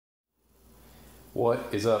What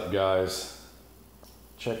is up, guys?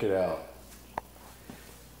 Check it out.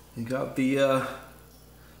 You got the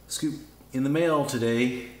scoop in the mail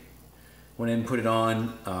today. Went in and put it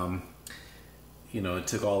on. It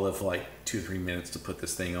took all of like 2 or 3 minutes to put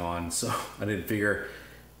this thing on, so I didn't figure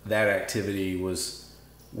that activity was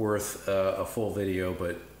worth a full video,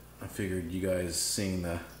 but I figured you guys seeing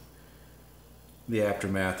the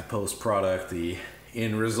aftermath, the post-product, the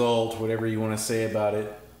end result, whatever you want to say about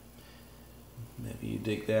it. Maybe you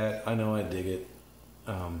dig that. I know I dig it.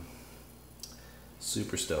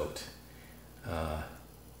 Super stoked.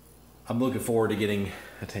 I'm looking forward to getting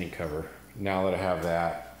a tank cover. Now that I have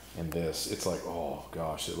that and this, it's like, oh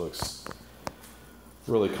gosh, it looks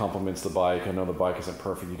really complements the bike. I know the bike isn't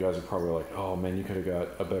perfect. You guys are probably like, oh man, you could have got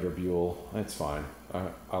a better Buell. It's fine.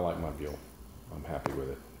 I like my Buell. I'm happy with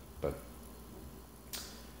it. But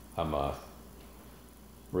I'm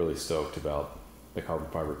really stoked about the carbon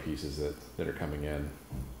fiber pieces that are coming in.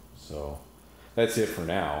 So that's it for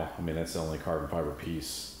now. I mean, that's the only carbon fiber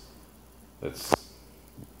piece that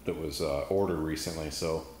was ordered recently.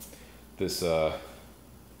 So this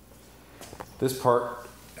part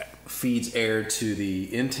feeds air to the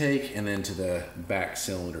intake and then to the back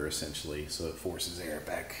cylinder essentially. So it forces air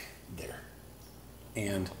back there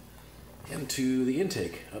and into the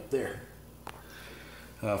intake up there.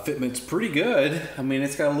 Fitment's pretty good. I mean,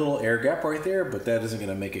 it's got a little air gap right there, but that isn't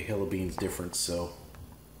going to make a hill of beans difference, so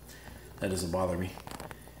that doesn't bother me.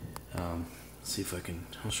 See if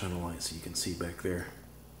I'll shine a light so you can see back there.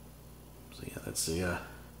 So yeah, that's the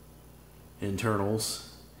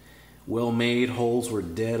internals. Well made, holes were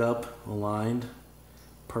dead up, aligned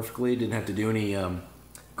perfectly. Didn't have to do any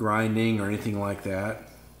grinding or anything like that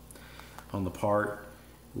on the part.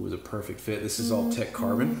 It was a perfect fit. This is all Tech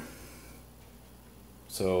Carbon.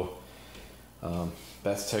 So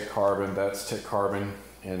that's Tech Carbon,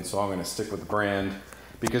 and so I'm going to stick with the brand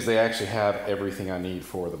because they actually have everything I need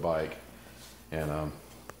for the bike, and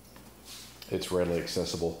it's readily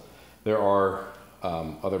accessible. There are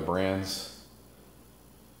other brands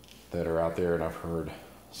that are out there, and I've heard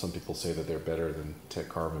some people say that they're better than Tech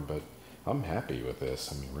Carbon, but I'm happy with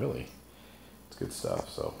this. I mean, really, it's good stuff.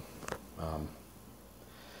 So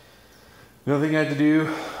the other thing I had to do,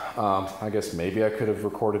 I guess maybe I could have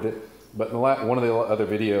recorded it, but in one of the other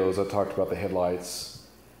videos I talked about the headlights.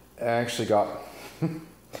 I actually got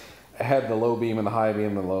I had the low beam and the high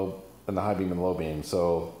beam and the high beam and the low beam,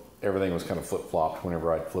 so everything was kind of flip-flopped.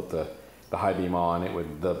 Whenever I'd flip the high beam on,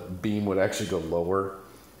 the beam would actually go lower,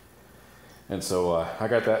 and so I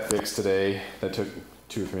got that fixed today. That took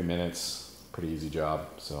 2 or 3 minutes. Pretty easy job.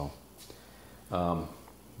 So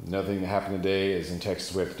another thing that happened today is in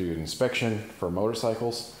Texas we have to do an inspection for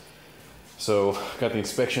motorcycles. So got the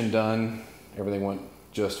inspection done. Everything went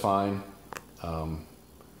just fine.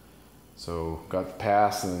 So got the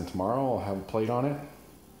pass, and then tomorrow I'll have a plate on it.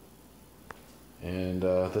 And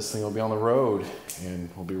this thing will be on the road, and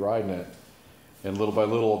we'll be riding it. And little by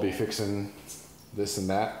little I'll be fixing this and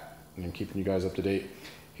that and keeping you guys up to date.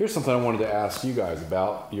 Here's something I wanted to ask you guys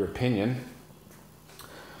about, your opinion.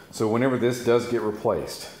 So whenever this does get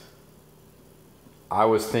replaced, I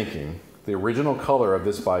was thinking the original color of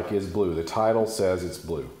this bike is blue. The title says it's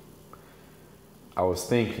blue. I was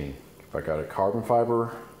thinking if I got a carbon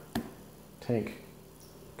fiber tank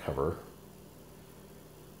cover,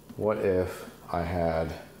 what if I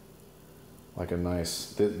had like a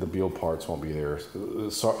nice, the Buell parts won't be there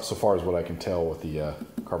so far as what I can tell with the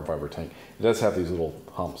carbon fiber tank. It does have these little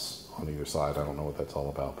humps on either side. I don't know what that's all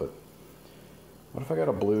about, but what if I got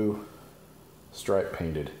a blue stripe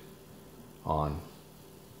painted on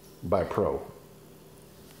by Pro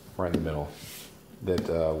right in the middle that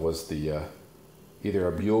was the either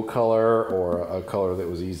a Buell color or a color that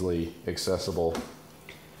was easily accessible,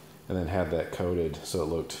 and then had that coated so it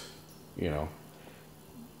looked,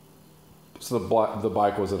 so the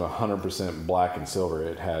bike wasn't 100% black and silver.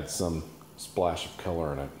 It had some splash of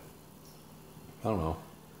color in it. I don't know.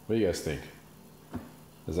 What do you guys think?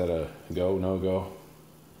 Is that a go, no go?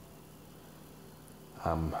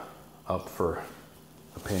 I'm up for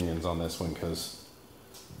opinions on this one because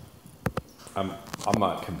I'm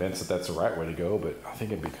not convinced that that's the right way to go, but I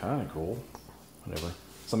think it'd be kind of cool. Whatever.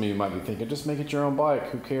 Some of you might be thinking, just make it your own bike.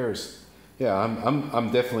 Who cares? Yeah,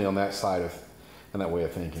 I'm definitely on that side and that way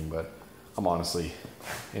of thinking, but I'm honestly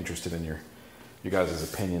interested in your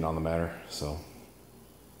guys' opinion on the matter. So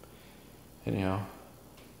anyhow,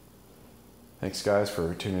 thanks guys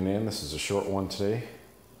for tuning in. This is a short one today.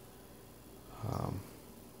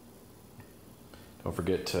 Don't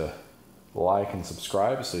forget to like and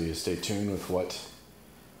subscribe so you stay tuned with what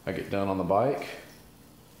I get done on the bike.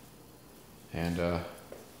 And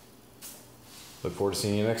Look forward to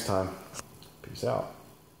seeing you next time. Peace out.